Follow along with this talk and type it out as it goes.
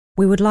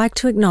We would like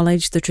to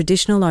acknowledge the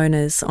traditional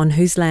owners on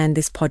whose land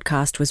this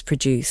podcast was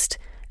produced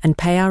and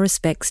pay our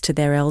respects to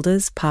their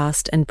elders,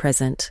 past and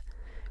present.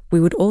 We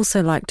would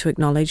also like to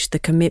acknowledge the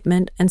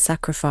commitment and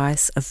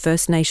sacrifice of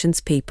First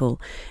Nations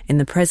people in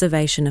the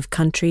preservation of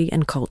country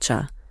and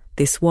culture.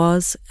 This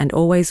was and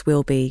always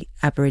will be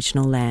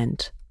Aboriginal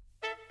land.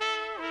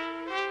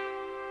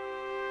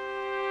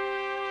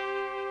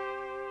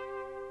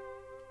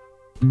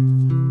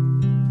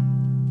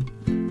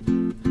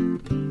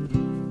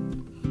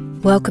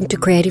 Welcome to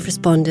Creative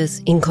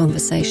Responders in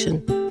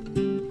Conversation.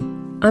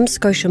 I'm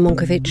Scotia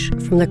Monkovich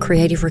from the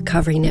Creative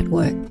Recovery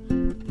Network,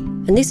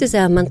 and this is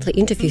our monthly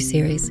interview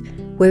series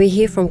where we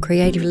hear from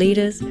creative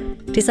leaders,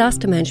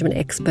 disaster management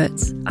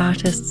experts,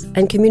 artists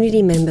and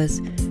community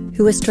members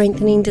who are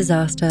strengthening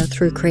disaster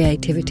through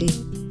creativity.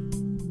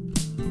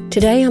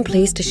 Today I'm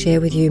pleased to share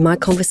with you my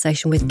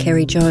conversation with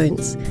Kerry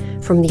Jones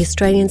from the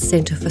Australian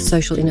Centre for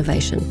Social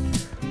Innovation,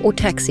 or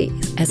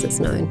TAXI as it's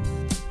known.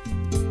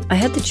 I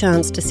had the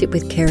chance to sit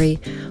with Kerry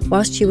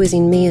whilst she was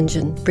in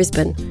Meanjin,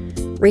 Brisbane,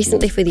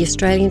 recently for the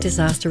Australian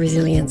Disaster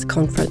Resilience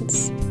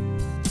Conference.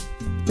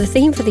 The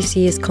theme for this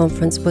year's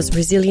conference was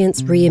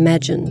Resilience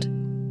Reimagined,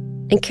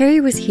 and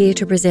Kerry was here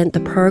to present the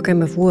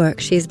program of work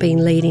she has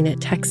been leading at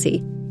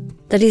TAXI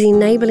that is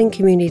enabling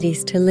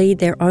communities to lead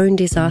their own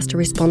disaster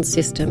response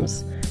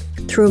systems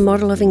through a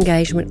model of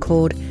engagement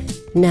called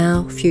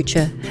Now,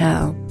 Future,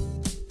 How.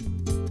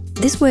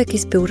 This work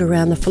is built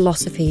around the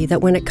philosophy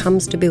that when it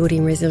comes to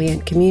building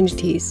resilient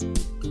communities,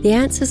 the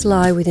answers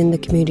lie within the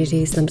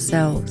communities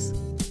themselves.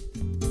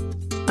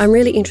 I'm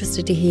really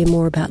interested to hear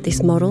more about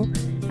this model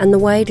and the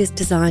way it is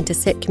designed to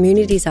set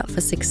communities up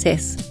for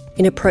success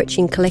in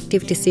approaching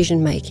collective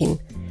decision-making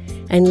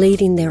and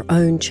leading their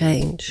own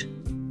change.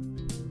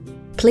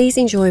 Please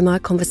enjoy my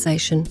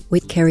conversation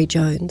with Kerry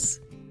Jones.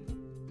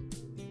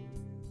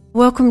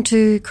 Welcome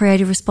to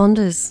Creative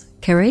Responders,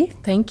 Kerry.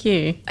 Thank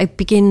you. I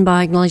begin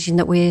by acknowledging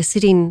that we're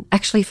sitting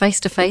actually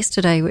face-to-face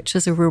today, which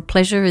is a real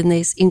pleasure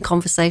in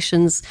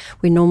conversations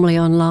we're normally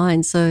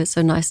online. So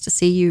nice to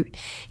see you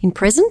in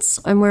presence.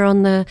 And we're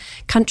on the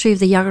country of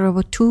the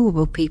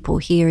Yarrawattuwal people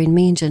here in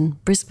Meanjin,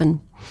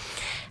 Brisbane.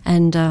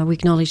 And we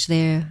acknowledge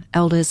their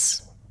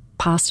elders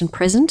past and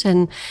present,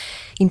 and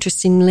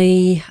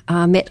interestingly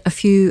met a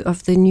few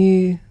of the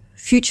new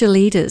future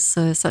leaders.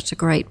 So such a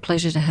great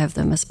pleasure to have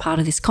them as part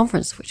of this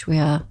conference, which we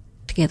are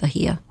together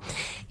here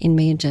in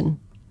Meanjin.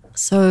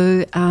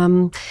 So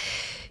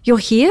you're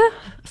here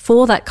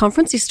for that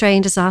conference, the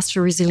Australian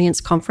Disaster Resilience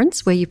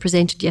Conference, where you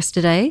presented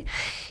yesterday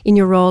in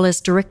your role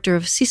as Director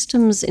of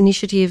Systems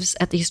Initiatives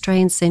at the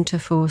Australian Centre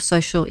for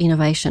Social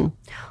Innovation,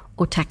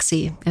 or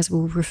TAXI, as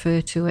we'll refer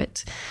to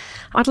it.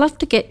 I'd love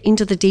to get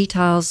into the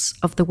details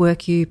of the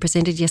work you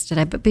presented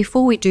yesterday, but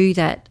before we do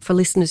that, for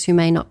listeners who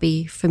may not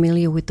be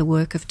familiar with the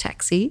work of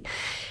TAXI,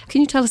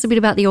 can you tell us a bit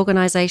about the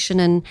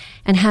organisation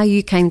and how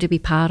you came to be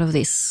part of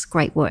this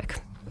great work?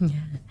 Yeah.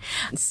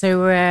 So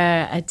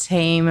we're a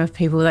team of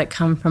people that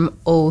come from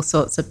all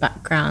sorts of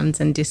backgrounds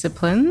and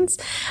disciplines.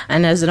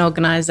 And as an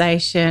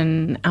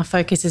organisation, our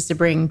focus is to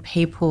bring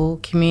people,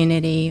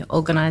 community,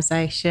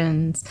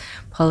 organisations,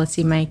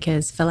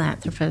 policymakers,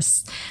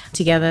 philanthropists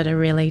together to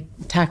really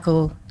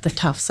tackle the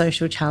tough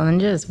social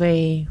challenges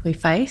we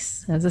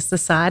face as a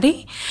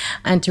society,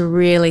 and to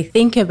really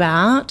think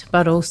about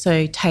but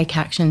also take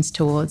actions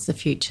towards the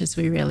futures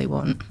we really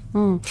want.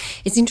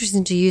 It's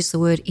interesting to use the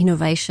word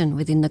innovation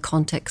within the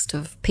context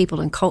of people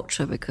and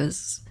culture,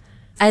 because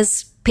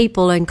as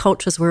people and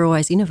cultures, we're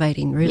always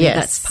innovating, really. Yes.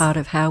 That's part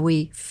of how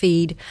we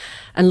feed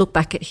and look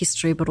back at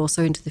history but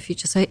also into the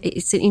future. So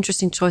it's an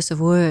interesting choice of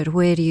word.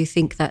 Where do you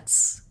think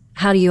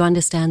how do you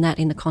understand that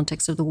in the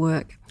context of the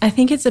work? I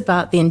think it's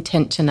about the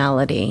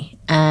intentionality,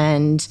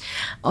 and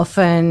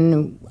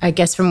often, I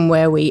guess, from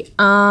where we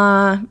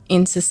are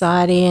in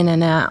society and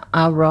in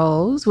our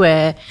roles,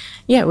 where,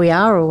 we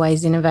are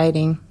always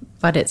innovating,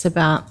 but it's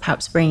about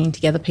perhaps bringing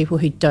together people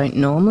who don't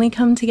normally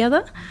come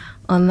together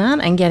on that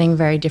and getting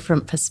very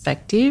different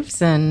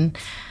perspectives and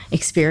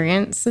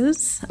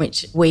experiences,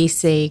 which we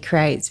see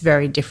creates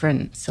very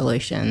different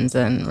solutions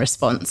and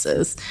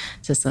responses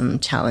to some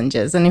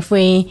challenges. And if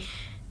we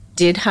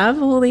did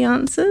have all the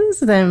answers,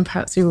 then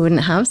perhaps we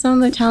wouldn't have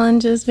some of the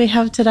challenges we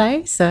have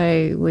today.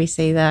 So we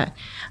see that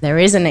there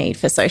is a need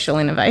for social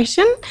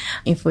innovation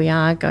if we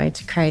are going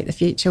to create the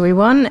future we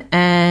want.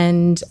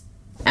 And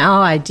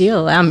our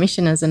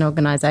mission as an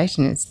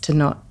organisation is to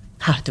not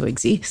have to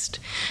exist.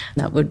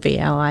 That would be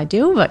our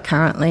ideal, but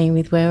currently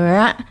with where we're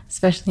at,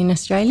 especially in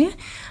Australia,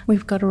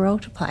 we've got a role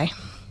to play.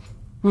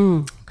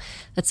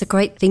 That's a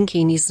great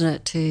thinking, isn't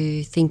it,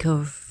 to think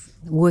of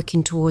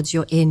working towards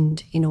your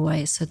end in a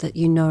way so that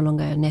you no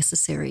longer are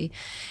necessary.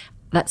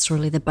 That's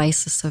really the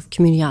basis of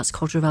community arts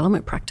cultural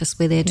development practice.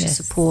 We're there to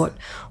support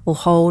or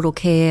hold or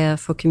care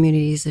for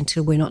communities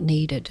until we're not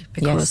needed,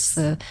 because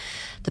the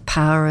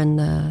power and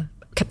the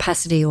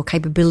capacity or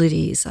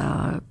capabilities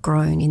are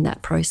grown in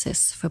that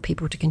process for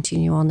people to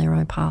continue on their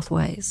own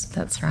pathways.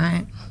 That's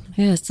right.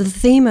 Yeah, so the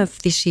theme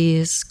of this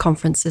year's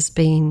conference has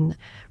been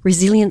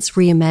Resilience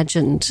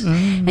Reimagined.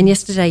 And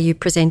yesterday you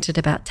presented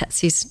about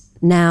TAXI's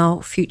Now,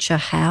 Future,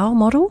 How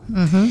model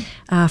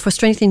for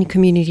strengthening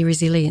community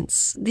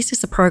resilience. This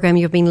is a program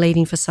you've been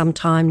leading for some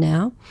time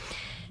now,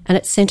 and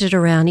it's centred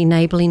around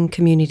enabling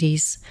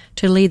communities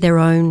to lead their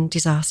own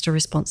disaster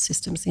response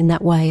systems in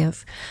that way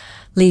of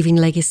leaving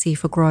legacy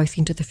for growth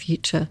into the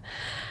future.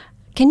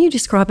 Can you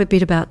describe a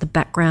bit about the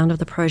background of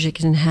the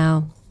project and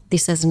how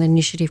this as an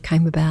initiative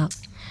came about?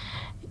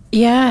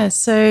 Yeah,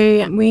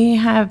 so we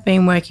have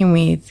been working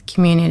with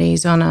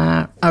communities on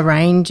a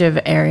range of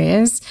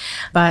areas,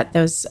 but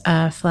there was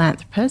a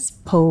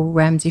philanthropist, Paul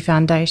Ramsey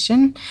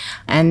Foundation,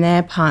 and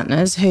their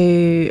partners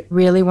who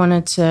really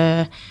wanted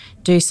to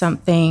do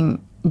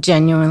something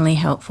genuinely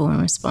helpful in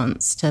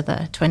response to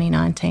the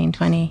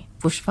 2019-20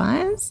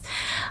 bushfires.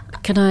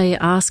 Can I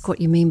ask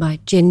what you mean by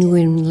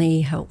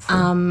genuinely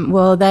helpful?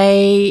 Well,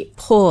 they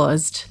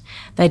paused.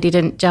 They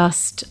didn't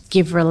just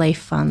give relief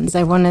funds.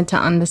 They wanted to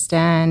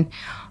understand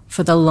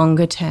for the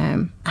longer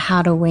term,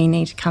 how do we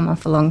need to come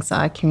off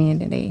alongside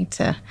community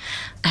to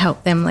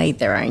help them lead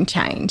their own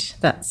change?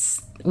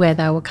 That's where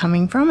they were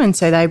coming from. And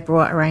so they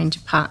brought a range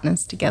of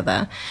partners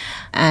together.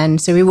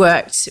 And so we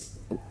worked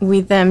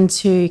with them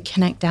to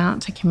connect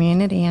out to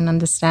community and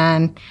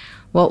understand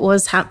what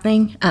was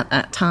happening at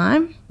that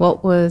time,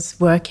 what was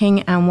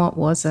working and what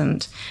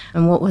wasn't,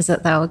 and what was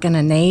it they were going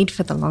to need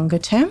for the longer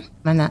term.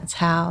 And that's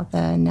how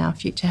the Now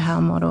Future How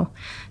model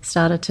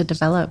started to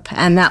develop.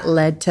 And that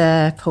led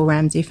to Paul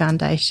Ramsey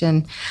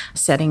Foundation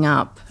setting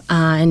up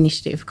an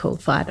initiative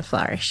called Fire to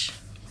Flourish.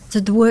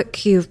 So the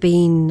work you've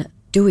been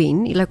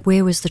doing, like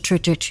where was the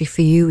trajectory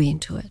for you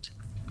into it?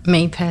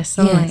 Me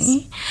personally?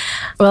 Yes.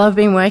 Well, I've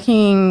been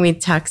working with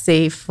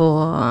Taxi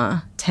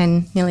for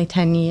nearly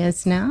 10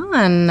 years now,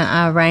 and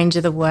a range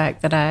of the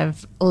work that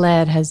I've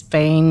led has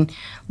been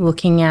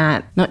looking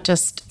at not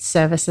just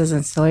services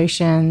and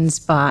solutions,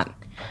 but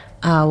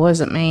what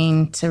does it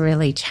mean to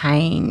really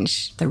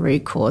change the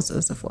root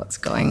causes of what's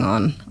going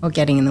on or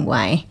getting in the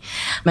way.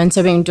 And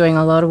so I've been doing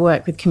a lot of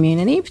work with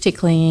community,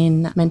 particularly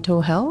in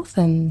mental health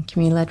and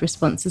community-led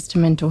responses to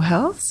mental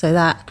health. So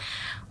that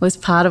was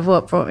part of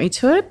what brought me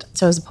to it.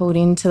 So I was pulled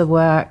into the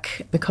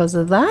work because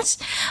of that.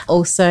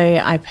 Also,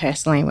 I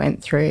personally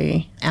went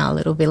through, our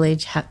little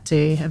village had to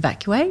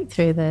evacuate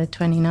through the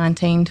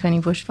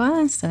 2019-20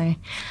 bushfires. So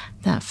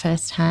that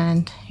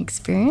first-hand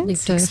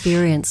experience. Lived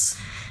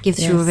experience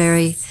gives you a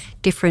very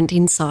different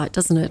insight,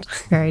 doesn't it?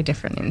 Very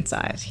different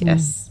insight,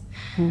 yes.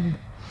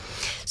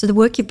 So the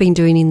work you've been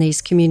doing in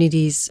these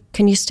communities,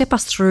 can you step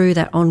us through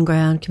that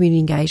on-ground community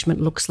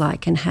engagement looks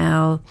like and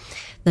how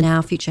the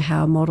Now Future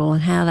How model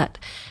and how that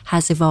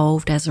has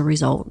evolved as a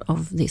result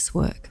of this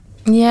work?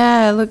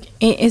 Yeah, look,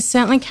 it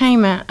certainly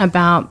came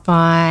about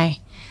by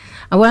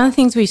one of the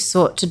things we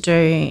sought to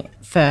do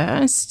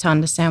first to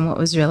understand what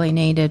was really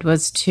needed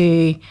was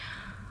to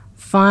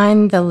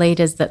find the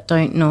leaders that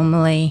don't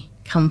normally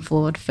come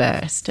forward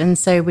first. And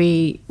so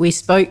we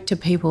spoke to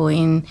people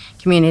in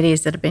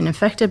communities that have been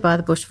affected by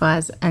the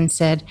bushfires and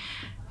said,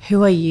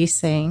 who are you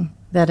seeing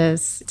that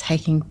is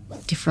taking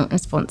different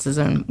responses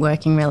and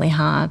working really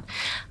hard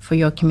for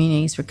your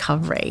community's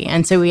recovery?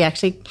 And so we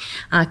actually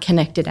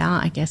connected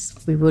out, I guess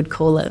we would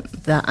call it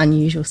the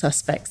unusual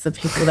suspects, the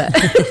people that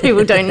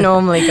people don't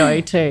normally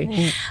go to,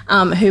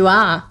 who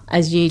are,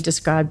 as you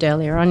described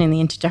earlier on in the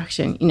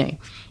introduction,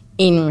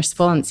 in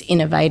response,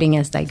 innovating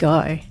as they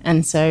go.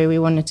 And so we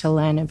wanted to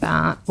learn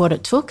about what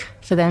it took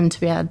for them to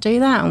be able to do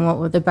that and what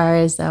were the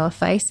barriers they were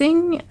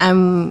facing.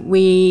 And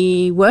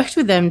we worked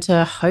with them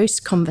to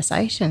host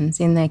conversations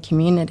in their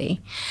community.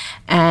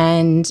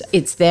 And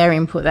it's their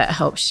input that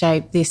helps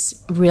shape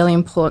this really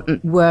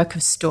important work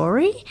of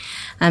story,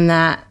 and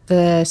that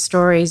the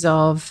stories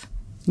of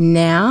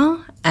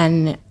now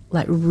and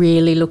like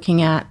really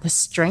looking at the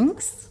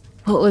strengths.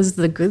 What was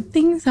the good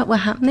things that were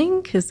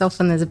happening? Because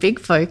often there's a big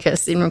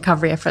focus in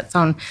recovery efforts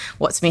on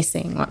what's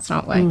missing, what's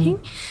not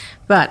working.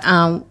 But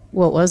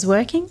what was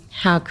working?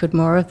 How could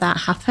more of that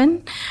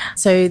happen?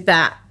 So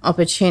that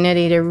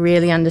opportunity to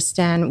really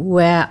understand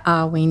where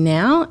are we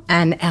now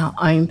and our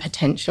own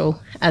potential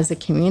as a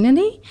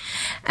community.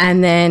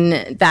 And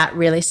then that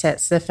really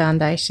sets the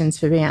foundations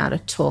for being able to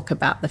talk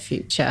about the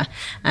future.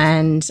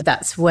 And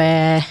that's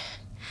where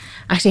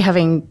actually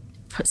having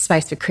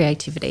space for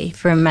creativity,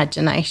 for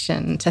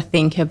imagination, to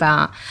think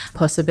about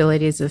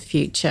possibilities of the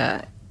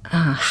future,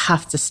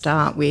 have to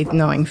start with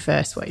knowing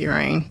first what your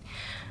own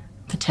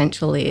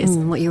potential is.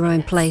 What your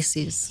own place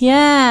is.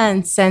 Yeah,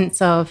 and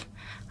sense of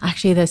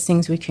actually there's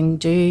things we can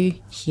do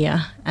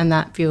here, and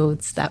that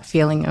builds that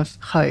feeling of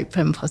hope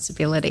and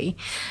possibility.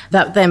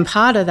 But then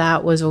part of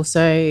that was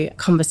also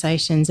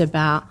conversations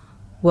about,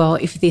 well,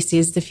 if this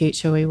is the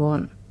future we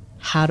want,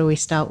 how do we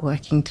start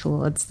working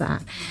towards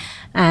that?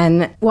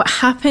 And what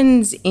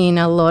happens in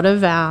a lot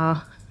of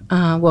our,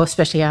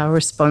 especially our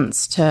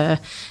response to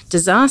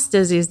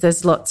disasters, is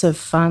there's lots of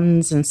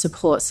funds and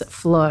supports that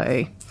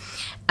flow.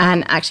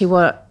 And actually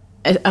what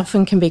it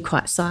often can be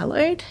quite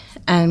siloed,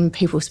 and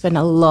people spend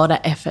a lot of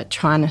effort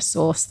trying to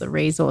source the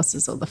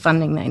resources or the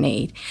funding they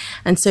need.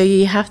 And so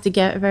you have to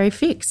get very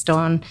fixed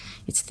on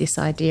it's this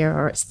idea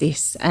or it's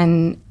this,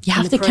 and you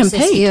have to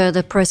compete. Yeah,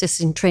 the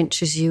process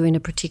entrenches you in a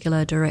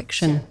particular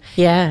direction.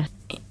 Yeah.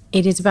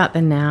 It is about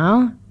the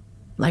now,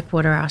 like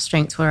what are our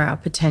strengths, what are our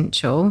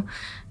potential,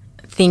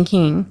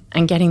 thinking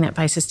and getting that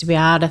basis to be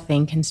able to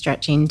think and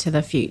stretch into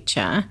the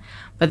future,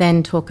 but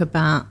then talk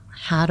about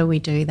how do we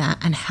do that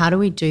and how do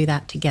we do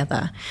that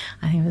together.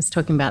 I think I was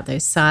talking about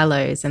those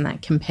silos and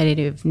that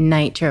competitive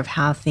nature of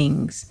how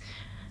things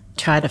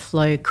try to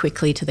flow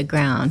quickly to the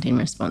ground in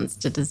response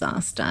to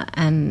disaster,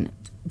 and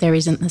there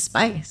isn't the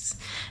space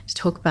to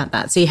talk about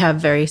that. So you have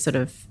very sort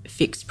of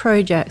fixed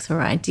projects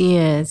or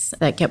ideas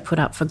that get put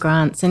up for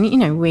grants. And, you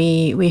know,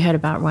 we heard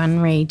about one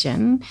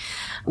region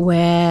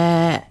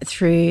where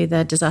through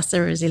the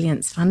disaster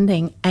resilience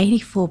funding,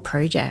 84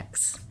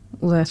 projects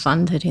were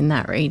funded in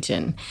that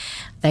region.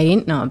 They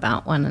didn't know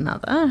about one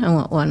another and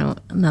what one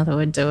another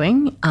were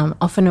doing.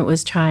 Often it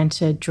was trying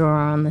to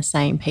draw on the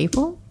same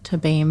people to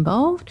be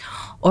involved,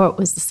 or it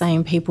was the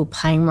same people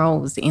playing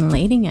roles in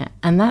leading it.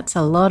 And that's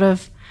a lot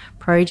of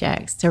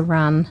projects to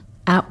run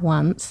at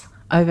once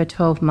over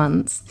 12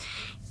 months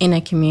in a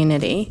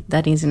community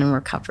that is in a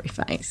recovery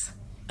phase.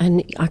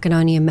 And I can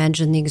only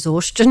imagine the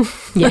exhaustion,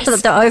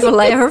 yes. the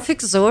overlay of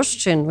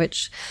exhaustion,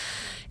 which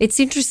it's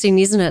interesting,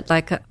 isn't it?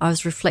 Like I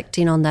was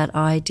reflecting on that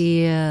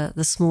idea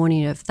this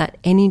morning of that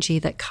energy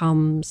that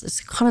comes.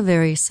 It's kind of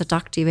very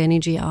seductive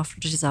energy after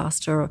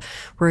disaster,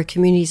 where a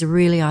community is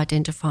really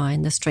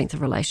identifying the strength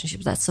of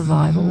relationships, that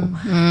survival, the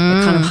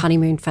kind of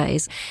honeymoon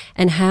phase,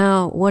 and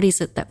what is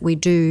it that we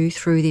do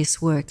through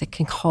this work that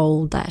can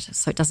hold that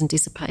so it doesn't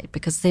dissipate,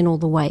 because then all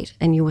the weight,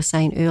 and you were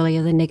saying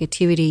earlier, the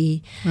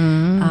negativity,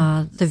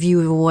 the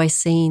view of always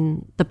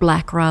seeing the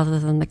black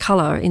rather than the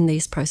colour in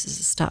these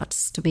processes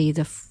starts to be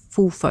the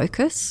full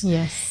focus.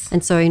 Yes.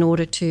 And so in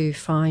order to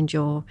find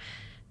your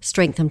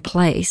strength and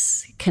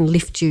place can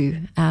lift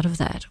you out of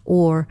that.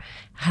 Or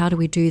how do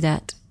we do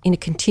that in a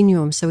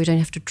continuum so we don't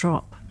have to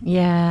drop?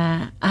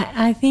 Yeah.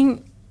 I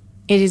think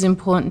it is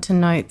important to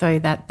note, though,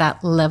 that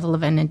that level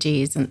of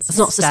energy isn't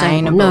sustainable. It's not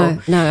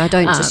sustainable. No, I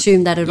don't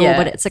assume that at all.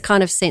 But it's a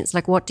kind of sense,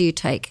 like what do you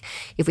take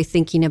if we're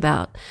thinking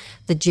about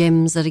the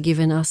gems that are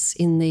given us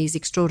in these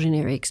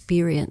extraordinary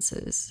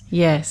experiences?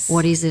 Yes.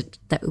 What is it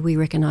that we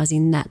recognise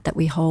in that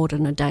we hold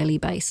on a daily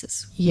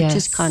basis? Yes. Which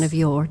is kind of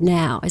your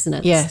now, isn't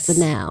it? Yes. It's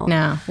the now.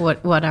 Now,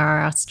 what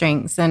are our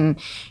strengths? And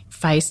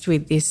faced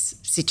with this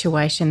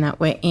situation that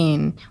we're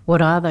in,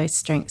 what are those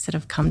strengths that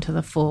have come to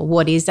the fore?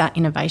 What is that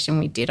innovation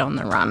we did on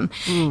the run?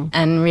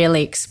 And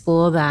really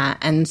explore that.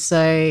 And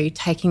so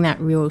taking that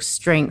real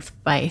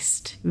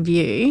strength-based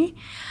view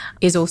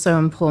is also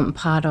an important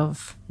part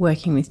of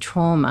working with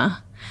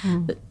trauma,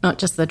 not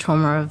just the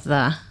trauma of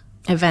the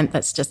event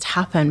that's just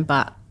happened,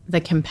 but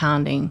the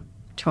compounding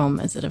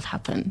traumas that have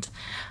happened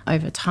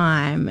over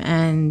time.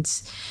 And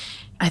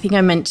I think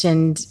I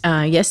mentioned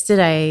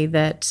yesterday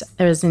that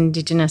there was an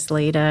Indigenous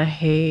leader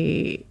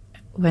who,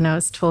 when I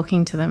was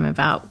talking to them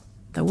about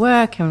the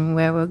work and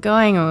where we're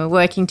going and we're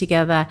working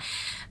together,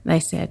 they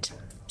said,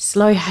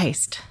 slow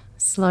haste.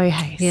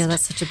 Yeah,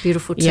 that's such a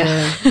beautiful term.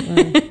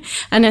 Yeah.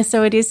 And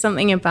so it is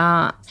something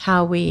about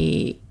how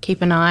we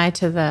keep an eye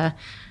to the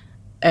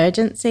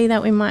urgency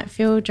that we might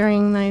feel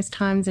during those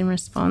times in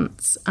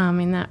response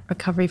in that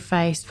recovery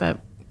phase, but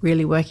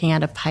really working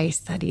at a pace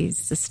that is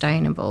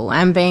sustainable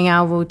and being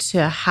able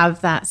to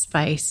have that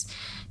space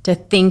to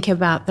think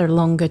about the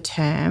longer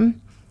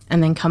term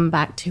and then come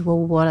back to, well,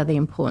 what are the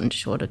important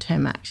shorter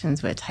term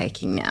actions we're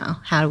taking now?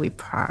 How do we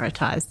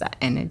prioritise that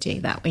energy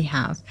that we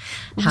have?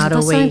 How do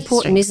we... That's so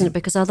important, isn't it?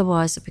 Because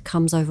otherwise it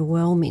becomes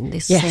overwhelming,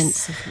 this Yes.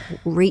 sense of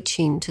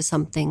reaching to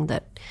something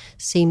that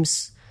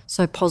seems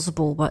so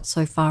possible but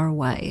so far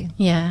away.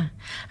 Yeah.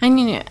 And,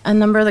 you know, a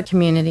number of the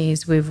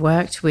communities we've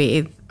worked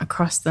with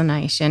across the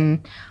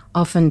nation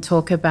often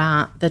talk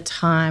about the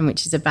time,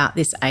 which is about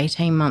this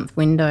 18-month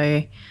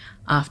window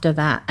after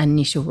that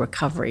initial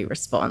recovery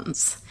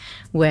response,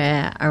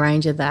 where a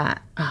range of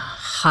that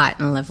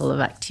heightened level of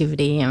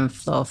activity and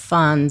flow of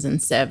funds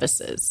and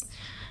services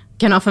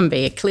can often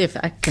be a cliff.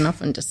 It can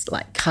often just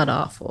like cut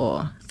off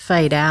or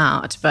fade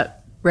out,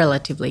 but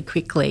relatively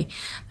quickly.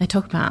 They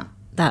talk about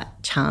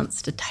that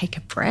chance to take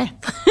a breath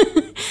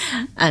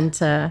and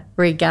to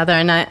regather.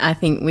 And I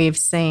think we've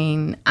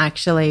seen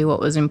actually what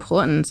was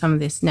important, some of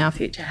this Now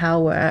Future How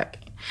work,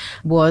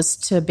 was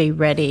to be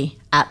ready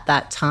at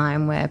that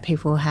time where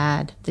people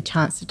had the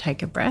chance to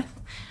take a breath,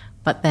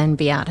 but then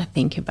be able to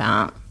think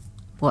about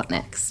what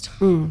next.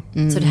 So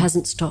it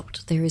hasn't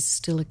stopped. There is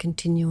still a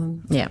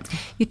continuum. Yeah.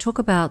 You talk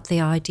about the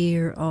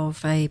idea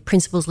of a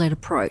principles-led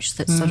approach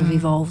that sort of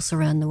evolves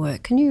around the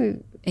work. Can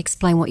you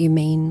explain what you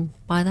mean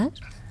by that?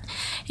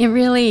 It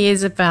really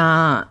is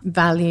about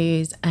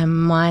values and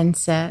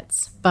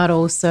mindsets, but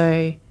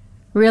also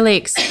really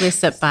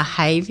explicit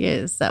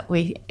behaviours that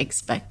we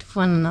expect of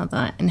one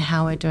another and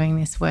how we're doing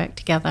this work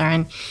together.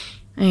 And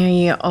you know,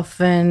 you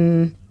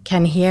often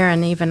can hear,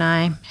 and even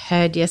I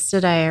heard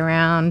yesterday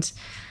around,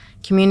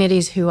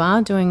 communities who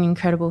are doing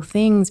incredible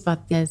things,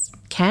 but there's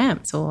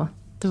camps or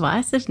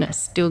divisiveness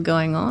still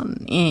going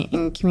on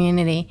in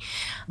community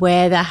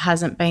where there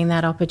hasn't been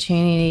that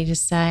opportunity to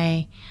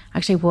say,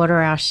 actually, what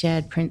are our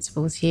shared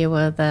principles here?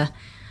 What are the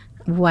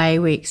way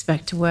we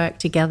expect to work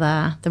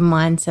together, the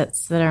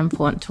mindsets that are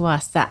important to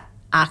us that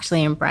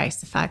actually embrace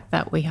the fact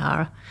that we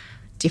are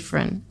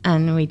different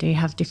and we do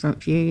have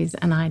different views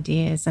and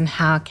ideas, and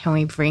how can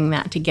we bring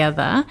that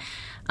together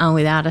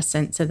without a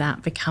sense of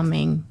that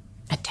becoming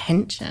a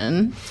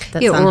tension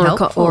that's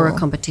unhelpful. Or a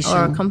competition.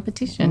 Or a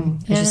competition.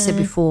 As you said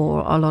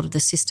before, a lot of the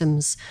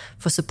systems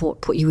for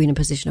support put you in a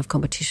position of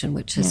competition,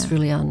 which is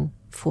really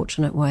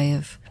unfortunate way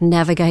of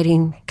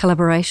navigating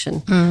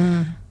collaboration.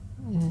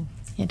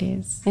 It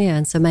is. Yeah,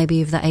 and so maybe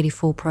if the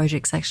 84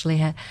 projects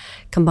actually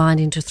combined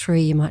into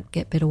 3, you might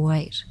get better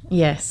weight.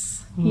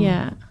 Yes,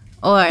 yeah.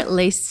 Or at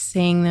least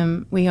seeing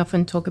them, we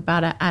often talk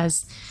about it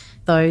as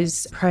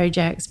those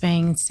projects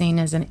being seen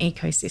as an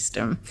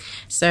ecosystem.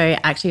 So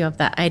actually of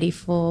that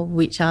 84,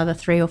 which are the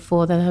 3 or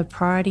 4 that are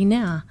priority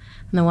now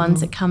and the ones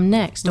that come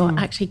next? Or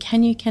actually,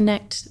 can you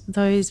connect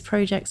those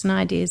projects and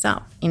ideas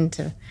up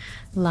into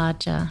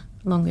larger,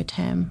 longer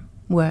term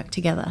work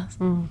together?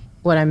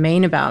 What I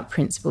mean about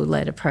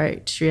principle-led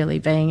approach really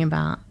being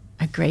about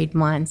agreed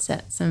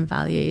mindsets and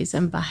values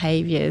and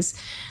behaviours,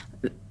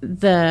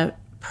 the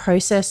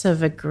process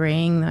of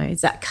agreeing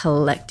those, that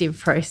collective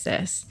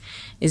process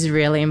is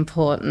really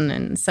important.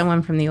 And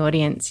someone from the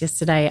audience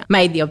yesterday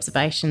made the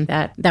observation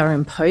that they were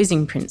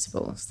imposing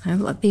principles. They're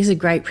like, these are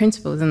great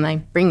principles, and they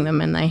bring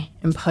them and they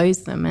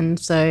impose them. And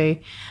so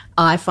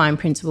I find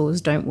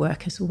principles don't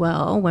work as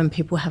well when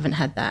people haven't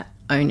had that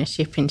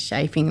ownership in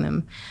shaping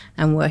them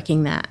and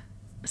working that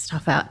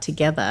stuff out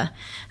together.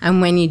 And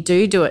when you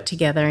do it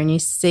together and you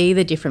see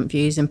the different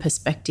views and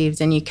perspectives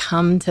and you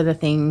come to the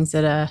things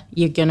that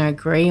you're going to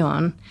agree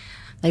on,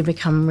 they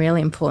become really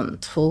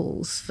important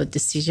tools for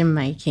decision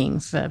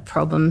making, for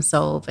problem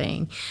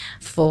solving,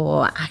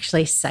 for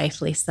actually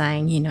safely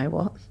saying, you know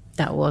what,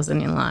 that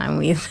wasn't in line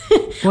with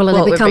well,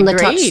 what they become we've the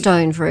agreed.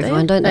 touchstone for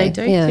everyone, don't they?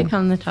 They do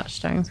become the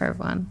touchstone for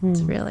everyone.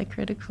 It's really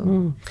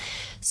critical.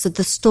 So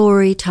the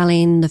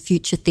storytelling, the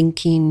future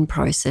thinking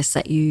process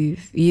that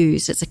you've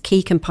used, it's a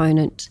key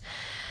component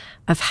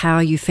of how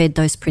you fed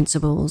those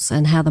principles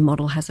and how the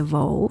model has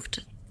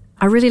evolved.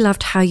 I really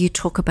loved how you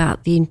talk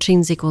about the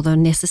intrinsic or the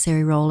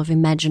necessary role of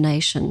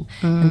imagination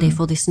and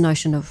therefore this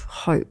notion of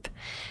hope.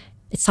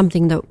 It's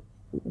something that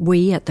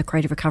we at the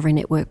Creative Recovery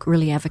Network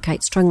really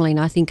advocate strongly, and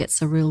I think it's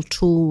a real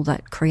tool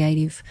that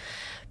creative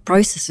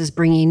processes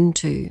bring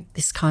into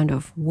this kind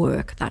of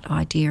work, that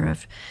idea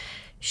of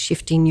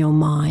shifting your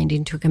mind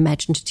into an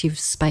imaginative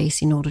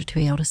space in order to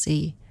be able to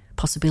see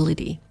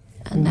possibility,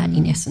 and that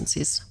in essence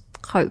is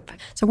hope.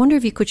 So I wonder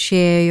if you could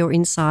share your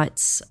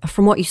insights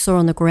from what you saw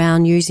on the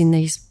ground using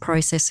these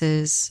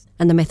processes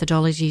and the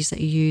methodologies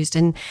that you used,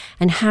 and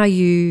how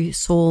you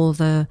saw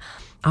the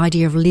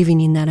idea of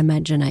living in that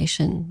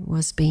imagination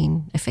was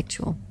being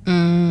effectual.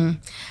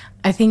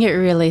 I think it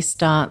really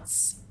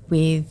starts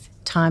with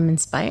time and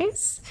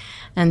space.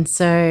 And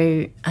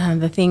so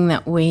the thing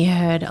that we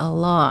heard a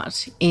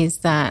lot is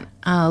that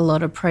a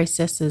lot of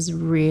processes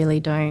really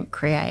don't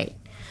create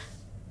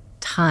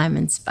time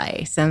and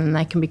space, and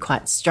they can be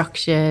quite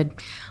structured,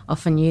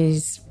 often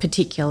use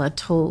particular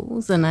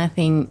tools. And I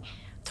think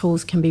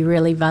tools can be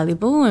really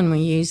valuable, and we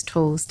use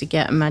tools to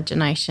get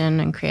imagination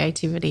and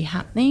creativity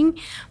happening.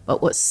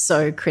 But what's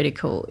so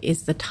critical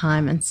is the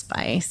time and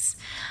space,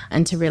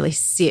 and to really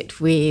sit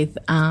with,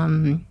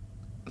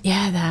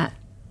 that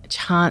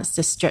chance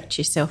to stretch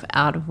yourself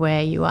out of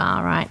where you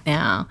are right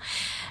now.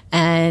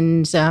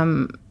 And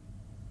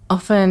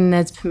often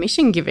there's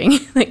permission giving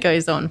that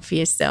goes on for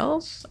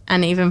yourself,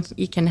 and even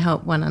you can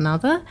help one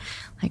another,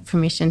 like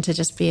permission to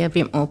just be a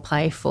bit more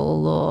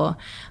playful, or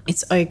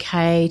it's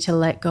okay to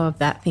let go of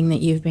that thing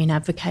that you've been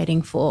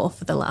advocating for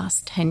the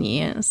last 10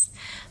 years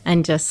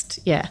and just,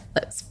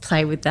 let's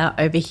play with that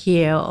over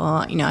here.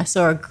 Or, I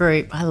saw a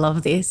group, I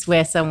love this,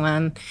 where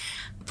someone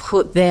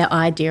put their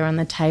idea on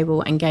the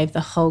table and gave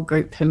the whole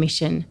group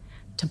permission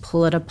to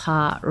pull it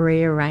apart,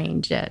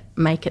 rearrange it,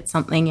 make it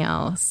something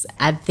else,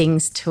 add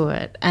things to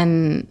it.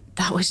 And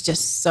that was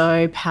just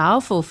so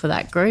powerful for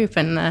that group.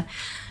 And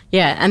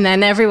and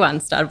then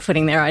everyone started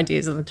putting their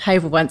ideas on the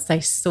table once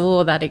they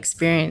saw that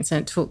experience,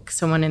 and it took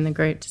someone in the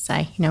group to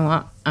say, you know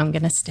what, I'm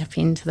going to step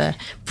into the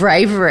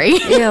bravery.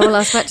 Yeah, well, I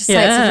was about to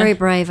say it's a very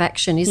brave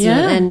action, isn't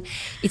it? And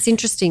it's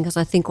interesting because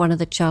I think one of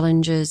the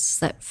challenges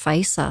that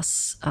face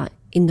us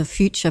in the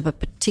future, but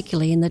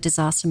particularly in the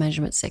disaster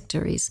management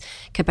sector, is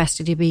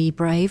capacity to be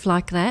brave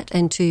like that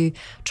and to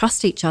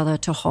trust each other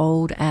to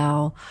hold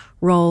our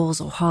roles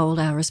or hold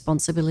our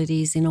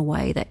responsibilities in a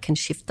way that can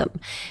shift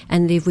them.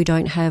 And if we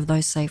don't have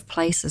those safe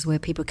places where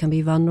people can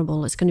be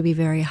vulnerable, it's going to be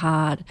very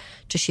hard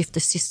to shift the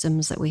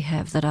systems that we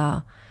have that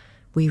are,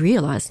 we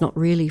realise, not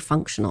really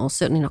functional,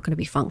 certainly not going to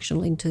be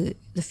functional into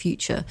the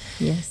future.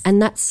 Yes.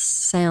 And that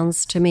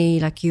sounds to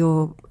me like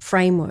your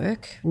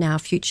framework, Now,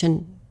 Future,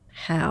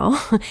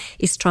 How,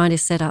 is trying to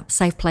set up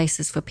safe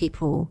places for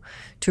people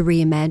to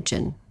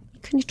reimagine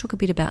Can you talk a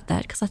bit about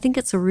that? Because I think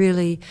it's a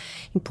really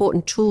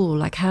important tool.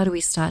 Like, how do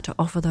we start to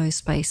offer those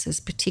spaces,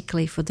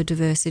 particularly for the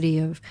diversity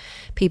of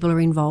people who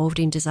are involved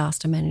in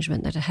disaster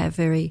management that have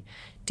very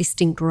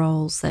distinct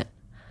roles that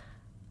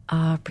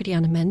are pretty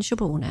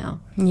unmanageable now?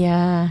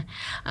 Yeah.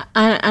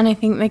 And I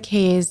think the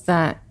key is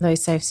that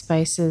those safe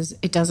spaces,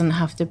 it doesn't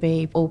have to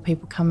be all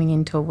people coming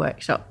into a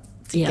workshop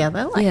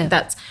together.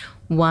 That's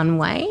one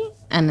way,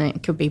 and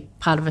it could be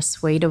part of a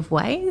suite of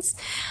ways.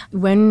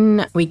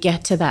 When we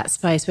get to that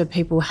space where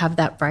people have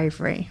that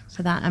bravery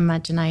for that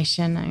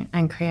imagination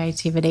and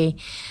creativity,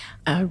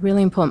 a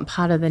really important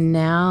part of the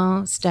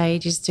now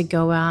stage is to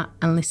go out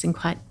and listen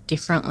quite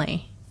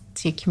differently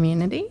to your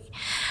community.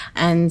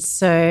 And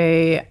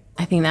so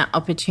I think that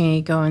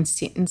opportunity to go and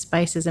sit in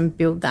spaces and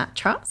build that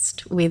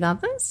trust with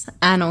others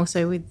and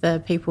also with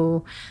the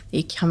people that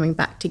you're coming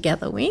back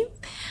together with.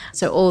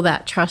 So all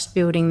that trust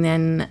building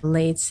then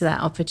leads to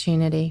that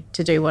opportunity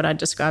to do what I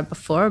described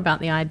before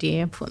about the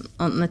idea put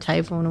on the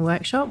table in a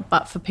workshop,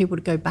 but for people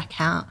to go back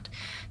out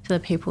to the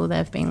people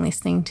they've been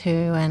listening to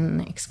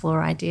and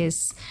explore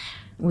ideas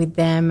with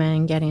them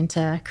and get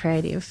into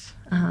creative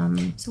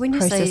so when you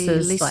say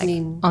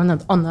listening,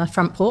 like on the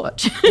front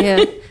porch,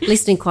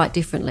 listening quite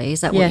differently,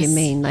 is that what you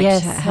mean? Like,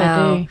 yes,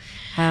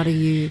 how do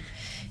you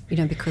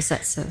because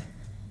that's a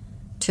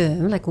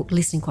term, like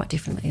listening quite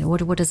differently.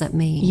 What does that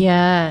mean?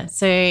 Yeah,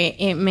 so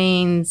it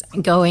means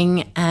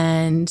going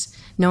and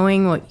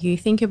knowing what you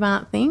think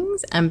about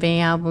things and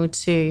being able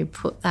to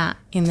put that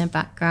in the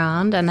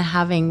background and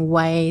having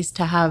ways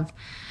to have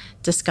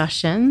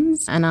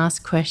discussions and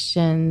ask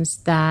questions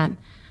that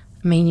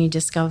mean you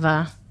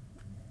discover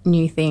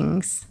new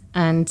things,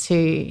 and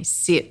to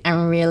sit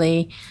and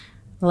really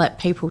let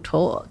people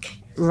talk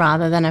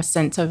rather than a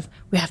sense of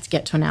we have to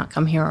get to an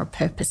outcome here or a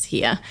purpose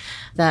here,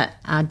 that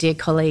our dear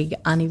colleague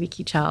Auntie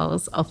Vicky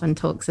Charles often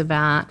talks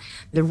about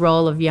the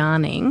role of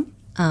yarning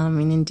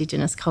in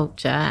Indigenous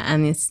culture.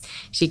 And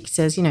she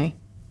says,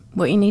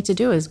 what you need to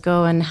do is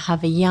go and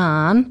have a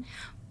yarn,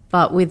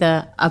 but with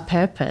a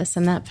purpose,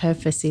 and that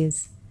purpose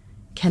is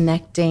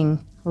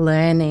connecting,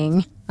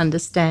 learning,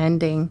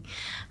 understanding,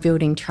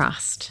 building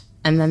trust.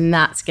 And then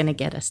that's going to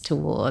get us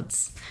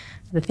towards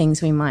the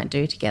things we might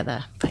do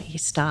together. But you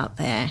start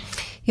there.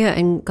 Yeah,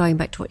 and going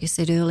back to what you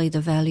said earlier,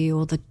 the value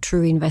or the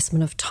true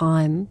investment of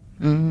time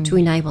to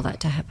enable that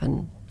to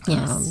happen.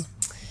 Yes.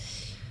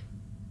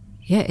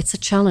 It's a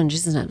challenge,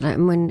 isn't it? Like,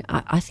 when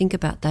I think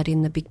about that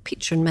in the big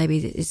picture, and maybe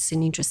it's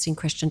an interesting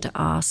question to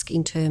ask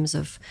in terms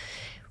of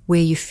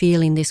where you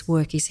feel in this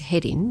work is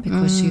heading,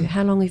 because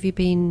how long has it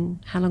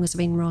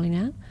been rolling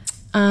out?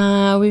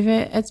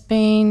 It's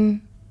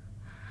been...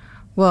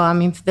 Well,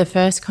 the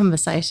first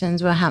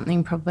conversations were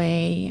happening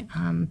probably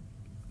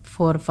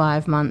 4 to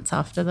 5 months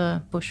after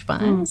the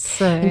bushfires.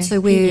 So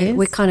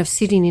we're kind of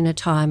sitting in a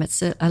time,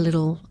 it's a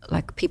little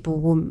like people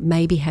will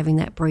maybe having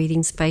that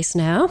breathing space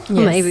now,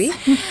 maybe.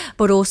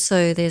 But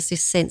also there's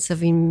this sense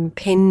of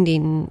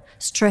impending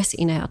stress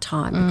in our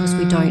time because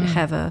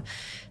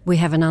we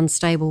have an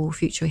unstable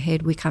future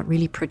ahead. We can't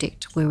really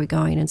predict where we're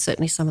going, and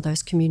certainly some of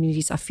those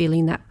communities are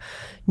feeling that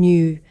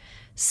new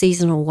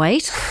seasonal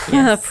weight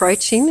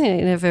approaching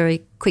in a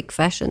very quick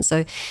fashion.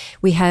 So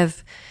we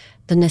have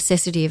the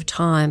necessity of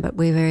time, but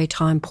we're very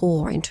time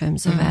poor in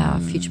terms of our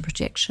future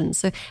projections.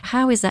 So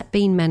how is that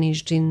being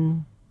managed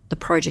in the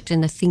project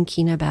and the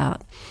thinking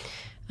about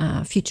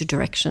future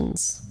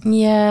directions?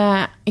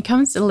 Yeah, it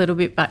comes a little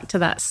bit back to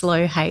that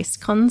slow haste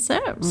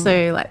concept.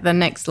 So like the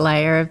next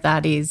layer of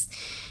that is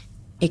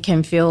it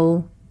can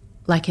feel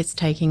like it's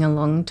taking a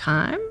long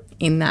time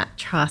in that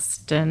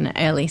trust and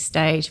early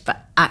stage,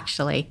 but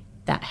actually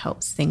that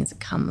helps things that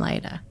come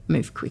later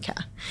move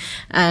quicker.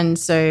 And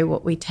so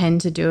what we tend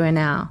to do in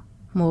our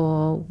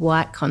more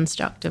white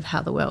construct of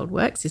how the world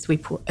works is we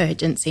put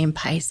urgency and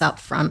pace up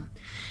front.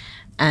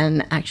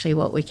 And actually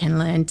what we can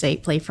learn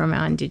deeply from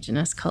our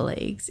Indigenous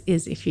colleagues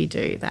is if you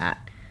do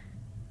that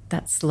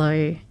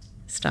slow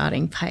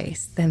starting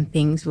pace, then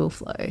things will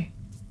flow.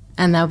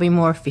 And they'll be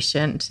more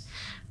efficient.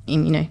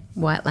 In,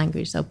 white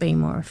language, they'll be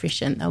more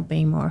efficient, they'll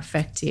be more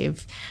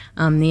effective.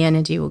 The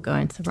energy will go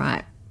into the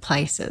right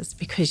places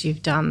because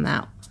you've done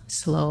that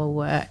slower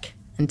work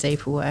and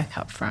deeper work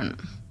up front.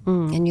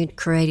 And your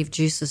creative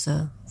juices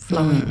are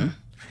flowing.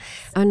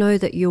 I know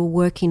that you're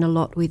working a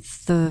lot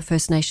with the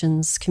First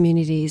Nations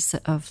communities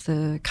of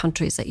the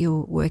countries that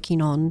you're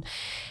working on.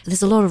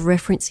 There's a lot of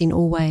referencing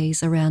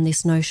always around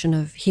this notion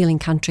of healing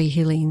country,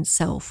 healing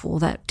self, or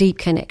that deep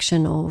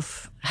connection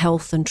of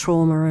health and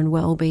trauma and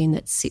well-being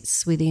that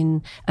sits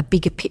within a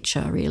bigger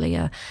picture, really.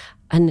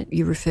 And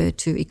you referred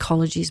to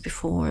ecologies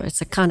before.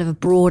 It's a kind of a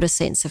broader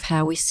sense of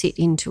how we sit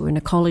into an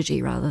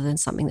ecology rather than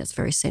something that's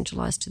very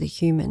centralised to the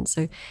human.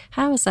 So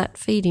how is that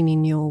feeding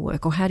in your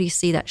work, or how do you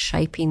see that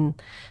shaping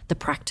the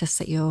practice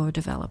that you're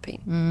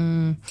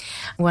developing?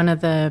 One of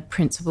the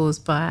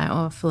principles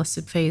or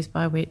philosophies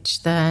by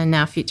which the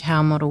Now Future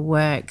How model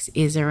works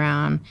is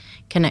around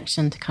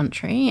connection to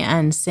country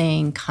and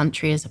seeing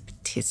country as a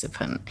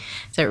participant.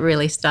 So it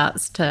really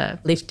starts to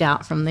lift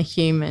out from the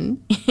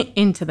human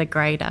into the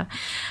greater.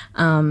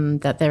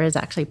 that there is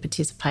actually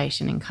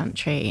participation in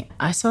country.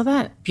 I saw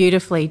that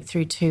beautifully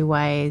through two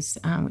ways,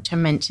 which I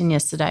mentioned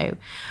yesterday,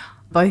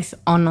 both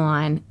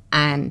online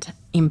and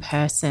in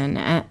person.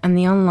 And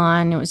the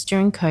online, it was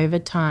during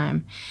COVID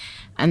time,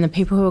 and the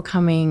people who were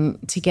coming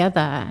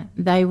together,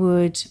 they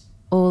would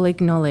all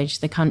acknowledge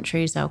the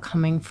countries they were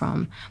coming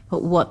from,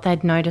 but what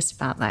they'd noticed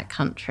about that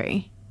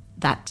country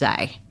that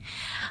day.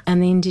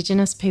 And the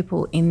Indigenous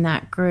people in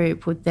that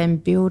group would then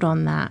build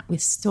on that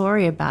with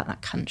story about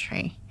that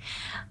country.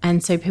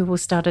 And so people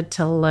started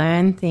to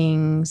learn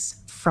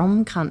things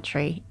from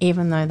country,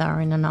 even though they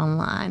were in an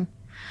online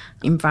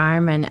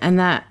environment. And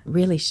that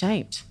really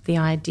shaped the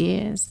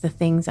ideas, the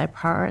things they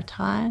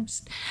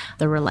prioritised,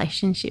 the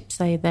relationships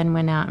they then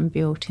went out and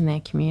built in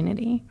their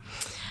community.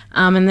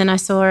 And then I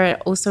saw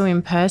it also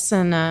in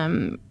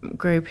person,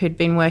 group who'd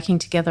been working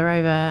together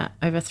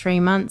over 3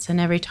 months, and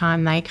every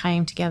time they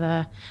came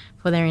together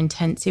for their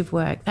intensive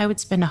work, they would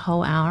spend a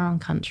whole hour on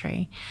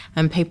country,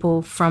 and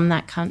people from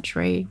that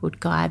country would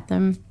guide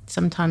them.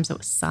 Sometimes it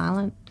was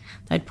silent.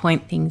 They'd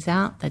point things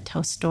out, they'd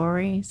tell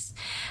stories,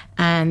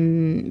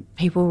 and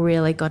people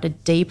really got a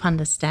deep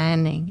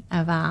understanding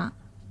about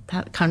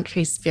that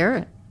country's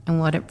spirit and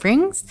what it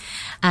brings,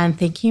 and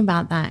thinking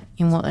about that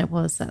in what it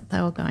was that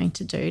they were going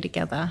to do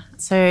together.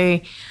 So,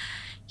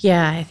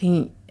 yeah, I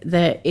think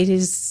that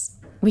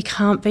we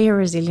can't be a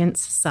resilient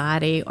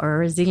society or a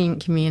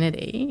resilient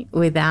community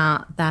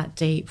without that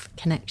deep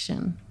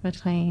connection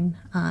between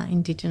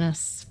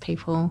Indigenous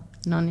people,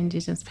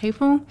 non-Indigenous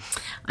people,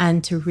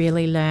 and to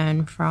really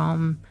learn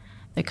from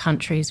the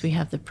countries we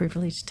have the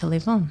privilege to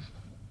live on.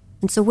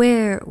 And so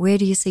where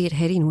do you see it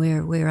heading?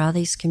 Where are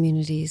these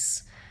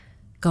communities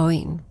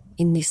going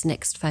in this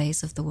next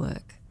phase of the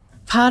work?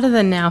 Part of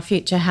the Now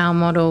Future How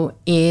model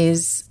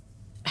is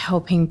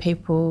helping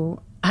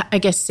people, I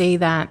guess, see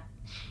that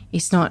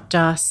it's not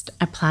just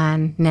a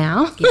plan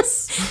now.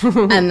 Yes.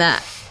 And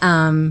that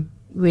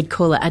we'd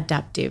call it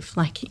adaptive.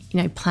 Like,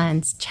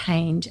 plans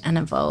change and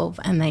evolve,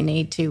 and they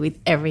need to with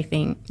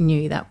everything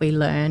new that we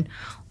learn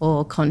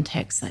or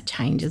context that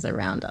changes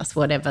around us,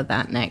 whatever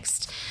that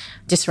next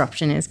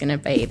disruption is going to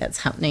be that's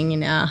happening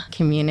in our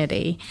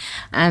community.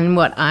 And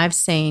what I've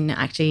seen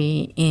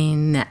actually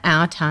in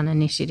our town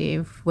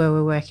initiative, where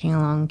we're working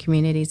along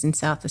communities in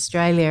South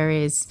Australia,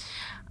 is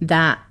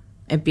that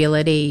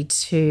ability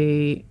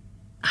to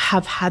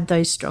have had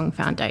those strong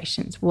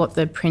foundations, what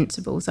the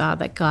principles are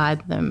that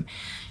guide them.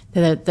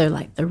 They're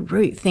like the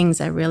root things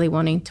they're really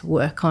wanting to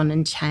work on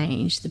and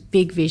change, the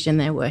big vision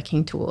they're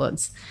working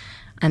towards,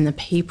 and the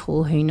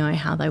people who know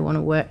how they want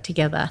to work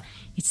together.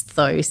 It's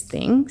those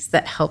things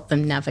that help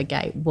them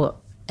navigate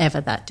whatever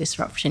that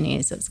disruption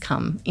is that's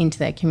come into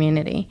their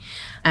community.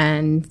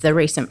 And the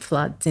recent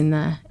floods in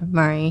the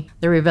Murray,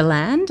 the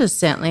Riverland, is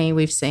certainly,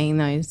 we've seen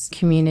those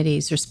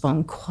communities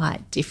respond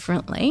quite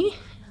differently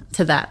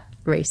to that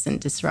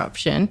recent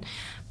disruption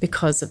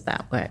because of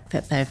that work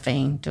that they've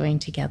been doing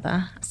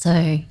together.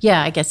 So,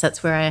 yeah, I guess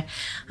that's where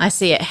I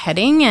see it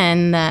heading,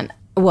 and that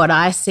what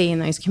I see in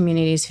those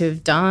communities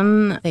who've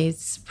done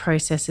these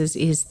processes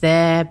is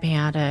they're being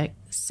able to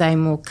say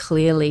more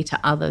clearly to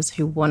others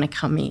who want to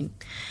come in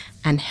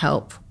and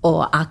help,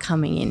 or are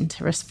coming in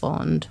to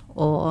respond,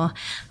 or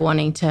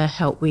wanting to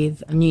help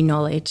with new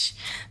knowledge,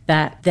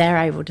 that they're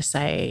able to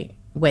say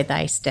where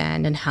they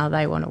stand and how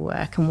they want to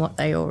work and what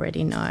they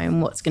already know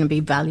and what's going to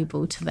be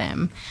valuable to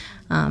them.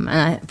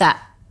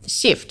 That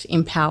shift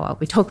in power,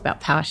 we talk about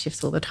power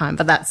shifts all the time,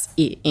 but that's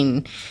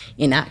in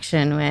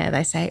action, where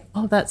they say,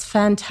 oh, that's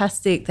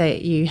fantastic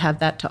that you have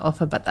that to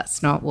offer, but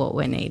that's not what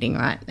we're needing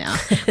right now.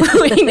 What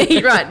we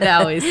need right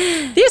now is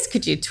this.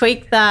 Could you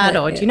tweak that?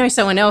 Or do you know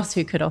someone else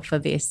who could offer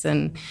this?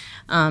 And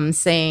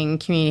seeing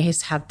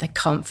communities have the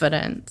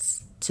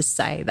confidence to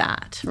say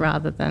that,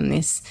 rather than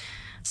this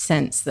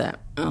sense that,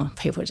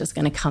 people are just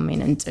going to come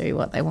in and do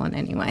what they want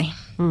anyway.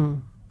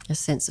 A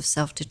sense of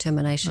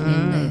self-determination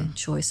in their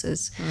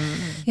choices.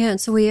 Yeah, and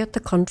so we're at the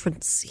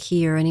conference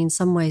here, and in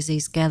some ways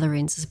these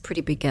gatherings is a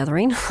pretty big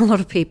gathering. A lot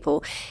of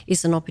people,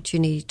 is an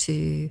opportunity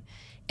to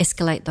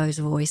escalate those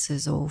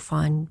voices or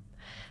find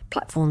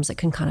platforms that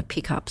can kind of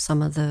pick up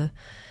some of the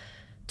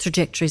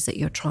trajectories that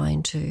you're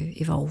trying to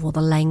evolve, or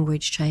the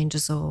language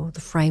changes or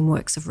the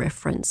frameworks of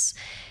reference.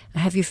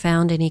 Have you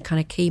found any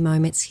kind of key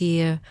moments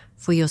here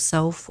for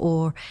yourself,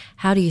 or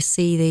how do you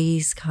see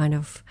these kind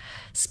of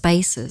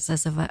spaces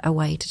as a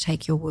way to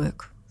take your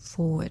work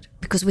forward?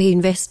 Because we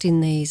invest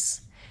in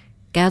these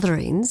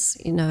gatherings,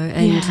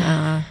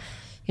 and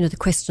the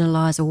question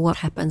lies, or what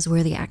happens, where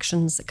are the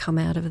actions that come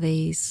out of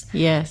these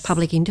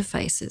public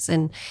interfaces?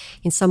 And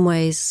in some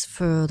ways,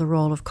 for the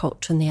role of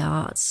culture and the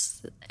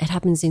arts, it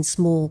happens in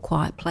small,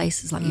 quiet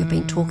places like you've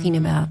been talking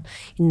about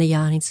in the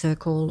Yarning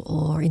Circle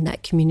or in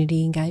that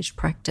community-engaged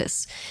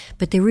practice.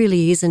 But there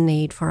really is a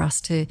need for us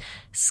to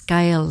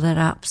scale that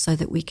up so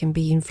that we can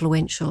be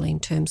influential in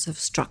terms of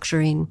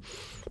structuring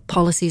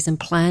policies and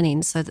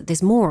planning, so that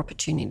there's more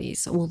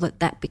opportunities, or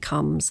that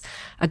becomes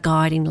a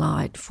guiding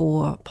light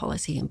for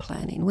policy and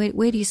planning.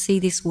 Where do you see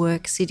this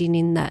work sitting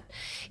in that?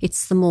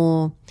 It's the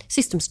more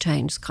systems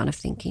change kind of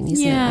thinking,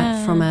 isn't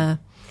it?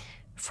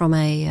 from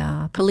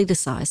a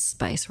politicised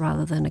space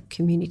rather than a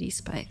community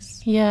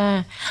space.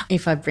 Yeah.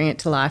 If I bring it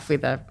to life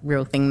with a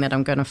real thing that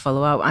I'm going to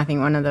follow up, I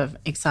think one of the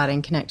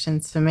exciting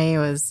connections for me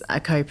was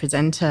a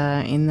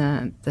co-presenter in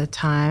the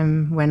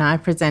time when I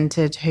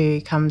presented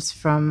who comes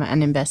from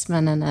an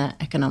investment and an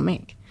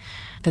economic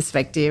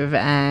perspective,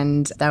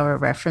 and they were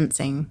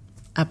referencing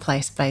a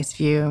place-based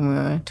view, and we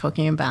were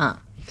talking about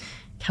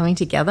coming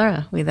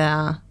together with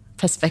our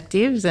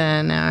perspectives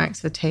and our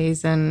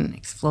expertise and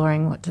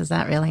exploring what does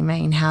that really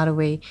mean? How do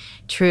we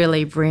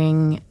truly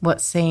bring what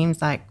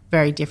seems like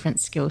very different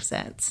skill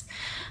sets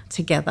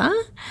together?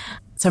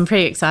 So I'm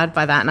pretty excited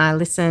by that. And I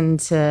listened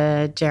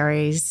to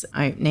Jerry's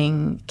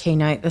opening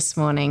keynote this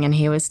morning, and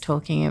he was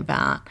talking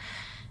about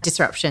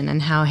disruption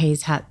and how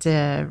he's had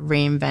to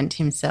reinvent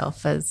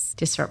himself as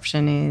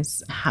disruption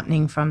is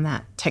happening from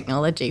that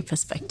technology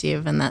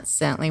perspective. And that's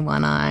certainly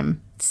one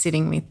I'm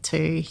sitting with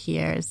too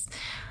here, is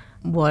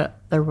what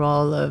the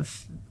role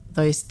of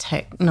those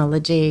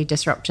technology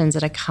disruptions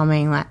that are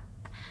coming, like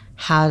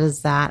how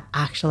does that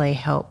actually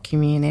help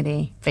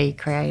community be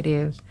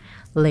creative,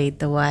 lead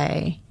the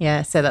way?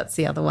 Yeah, so that's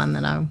the other one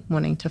that I'm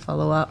wanting to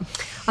follow up.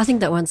 I think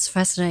that one's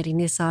fascinating,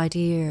 this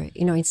idea,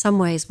 in some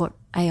ways what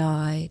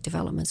AI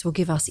developments will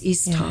give us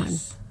is time,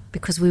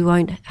 because we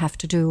won't have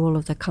to do all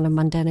of the kind of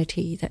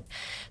mundanity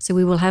so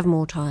we will have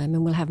more time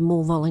and we'll have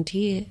more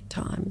volunteer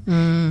time.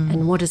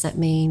 And what does that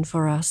mean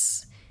for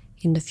us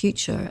in the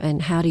future,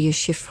 and how do you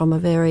shift from a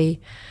very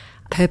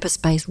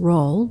purpose-based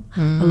role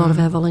a lot of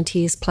our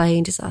volunteers play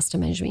in disaster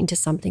management into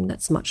something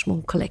that's much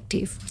more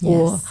collective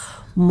or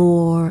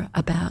more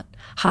about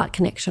heart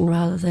connection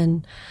rather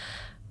than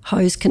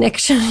hose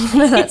connection.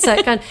 That's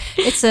that kind.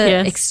 It's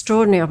an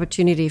extraordinary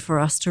opportunity for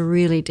us to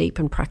really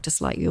deepen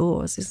practice like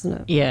yours,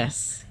 isn't it?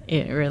 Yes,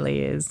 it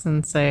really is.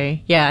 And so,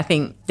 I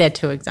think they're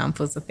two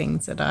examples of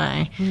things that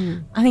I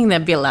think they're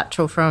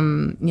bilateral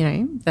from,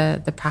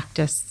 the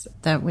practice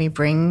that we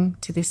bring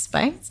to this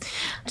space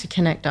to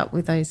connect up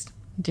with those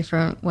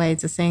different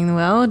ways of seeing the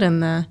world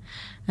and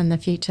the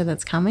future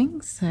that's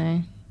coming.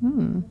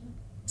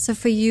 So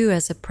for you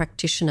as a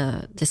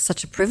practitioner, there's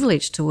such a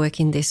privilege to work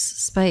in this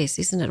space,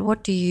 isn't it?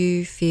 What do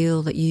you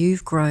feel that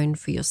you've grown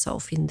for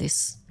yourself in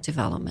this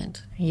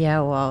development?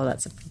 Yeah, well,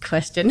 that's a big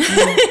question.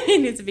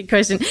 It is a big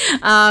question.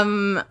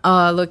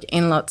 Look,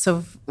 in lots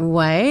of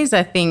ways,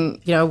 I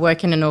think,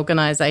 work in an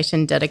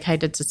organisation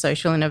dedicated to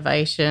social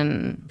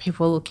innovation,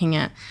 people looking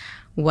at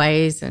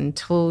ways and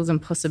tools and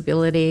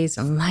possibilities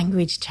and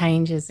language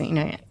changes.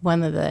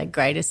 One of the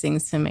greatest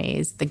things for me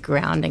is the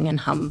grounding and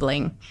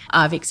humbling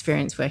I've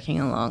experienced working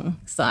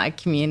alongside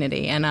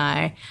community. And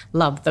I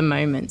love the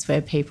moments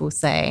where people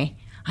say,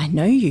 I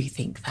know you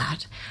think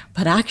that,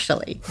 but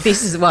actually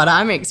this is what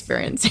I'm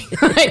experiencing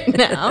right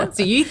now.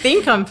 So you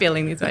think I'm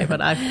feeling this way,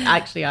 but I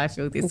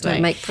feel this way.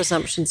 Don't make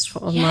presumptions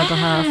on my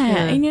behalf.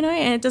 Yeah. And,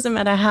 and it doesn't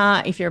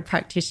matter if you're a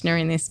practitioner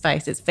in this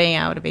space, it's being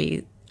able to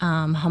be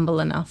humble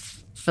enough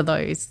for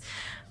those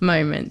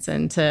moments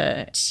and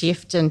to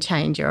shift and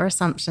change your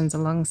assumptions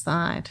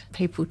alongside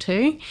people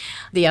too.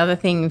 The other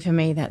thing for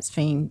me that's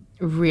been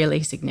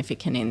really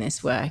significant in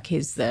this work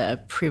is the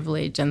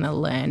privilege and the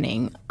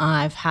learning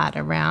I've had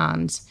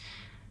around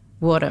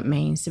what it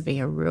means to be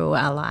a real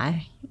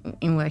ally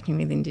in working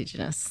with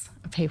Indigenous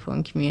people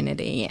and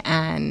community.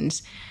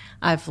 And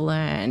I've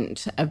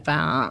learned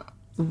about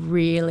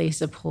really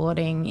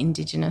supporting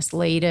Indigenous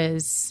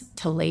leaders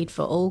to lead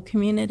for all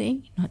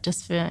community, not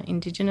just for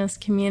Indigenous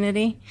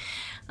community,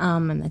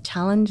 and the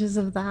challenges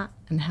of that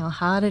and how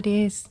hard it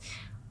is,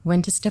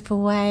 when to step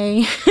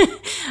away,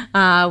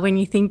 when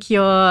you think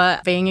you're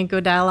being a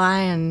good ally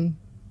and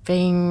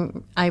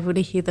being able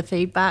to hear the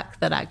feedback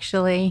that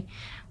actually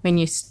when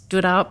you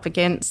stood up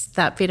against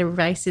that bit of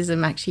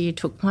racism, actually you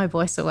took my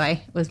voice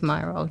away. It was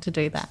my role to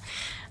do that.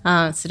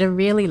 So to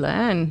really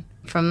learn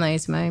from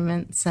those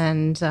moments.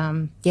 And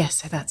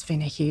so that's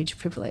been a huge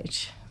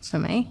privilege for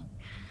me.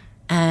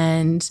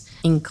 And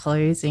in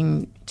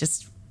closing,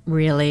 just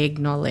really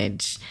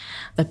acknowledge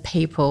the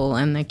people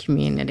and the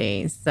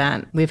communities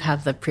that we've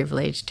had the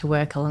privilege to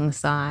work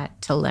alongside,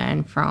 to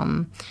learn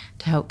from,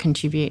 to help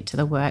contribute to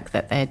the work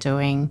that they're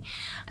doing.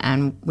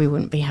 And we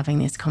wouldn't be having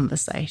this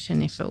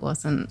conversation if it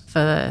wasn't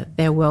for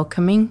their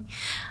welcoming,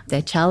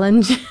 their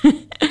challenge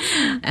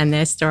and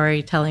their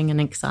storytelling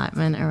and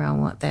excitement around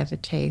what they've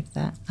achieved,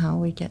 that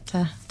we get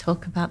to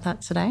talk about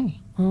that today.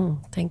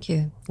 Thank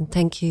you. And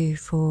thank you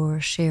for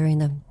sharing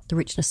the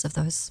richness of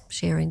those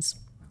sharings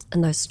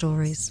and those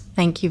stories.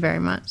 Thank you very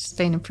much. It's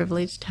been a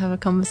privilege to have a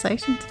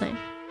conversation today.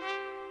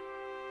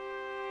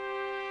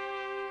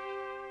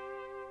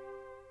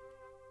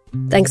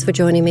 Thanks for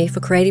joining me for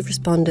Creative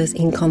Responders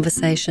in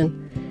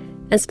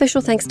Conversation. And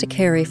special thanks to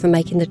Kerry for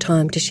making the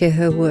time to share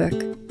her work.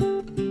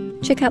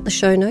 Check out the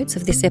show notes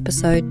of this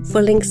episode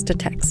for links to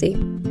Taxi.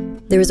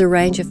 There is a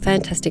range of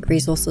fantastic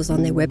resources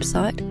on their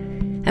website,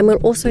 and we'll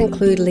also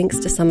include links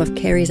to some of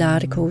Kerry's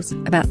articles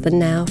about the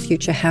Now,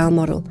 Future, How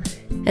model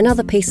and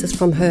other pieces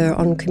from her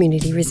on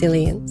community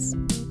resilience.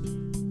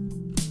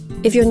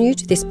 If you're new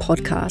to this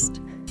podcast,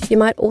 you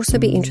might also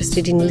be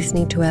interested in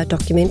listening to our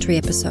documentary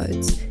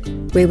episodes,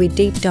 where we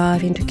deep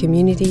dive into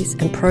communities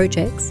and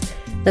projects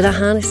that are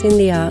harnessing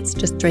the arts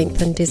to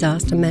strengthen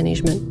disaster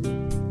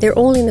management. They're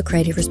all in the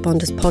Creative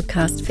Responders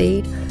podcast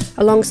feed,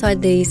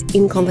 alongside these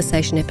In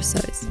Conversation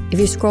episodes. If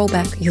you scroll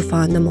back, you'll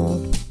find them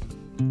all.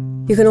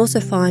 You can also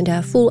find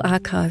our full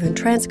archive and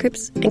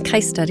transcripts and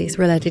case studies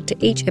related to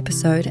each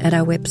episode at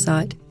our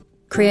website,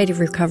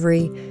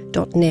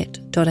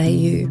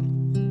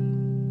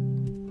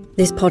 creativerecovery.net.au.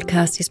 This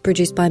podcast is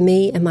produced by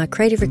me and my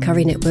Creative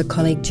Recovery Network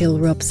colleague Jill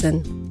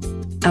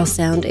Robson. Our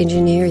sound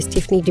engineer is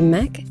Tiffany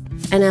Dimmack,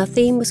 and our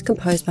theme was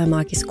composed by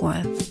Mike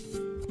Esquire.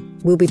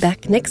 We'll be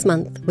back next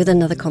month with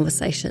another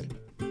conversation.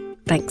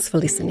 Thanks for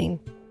listening.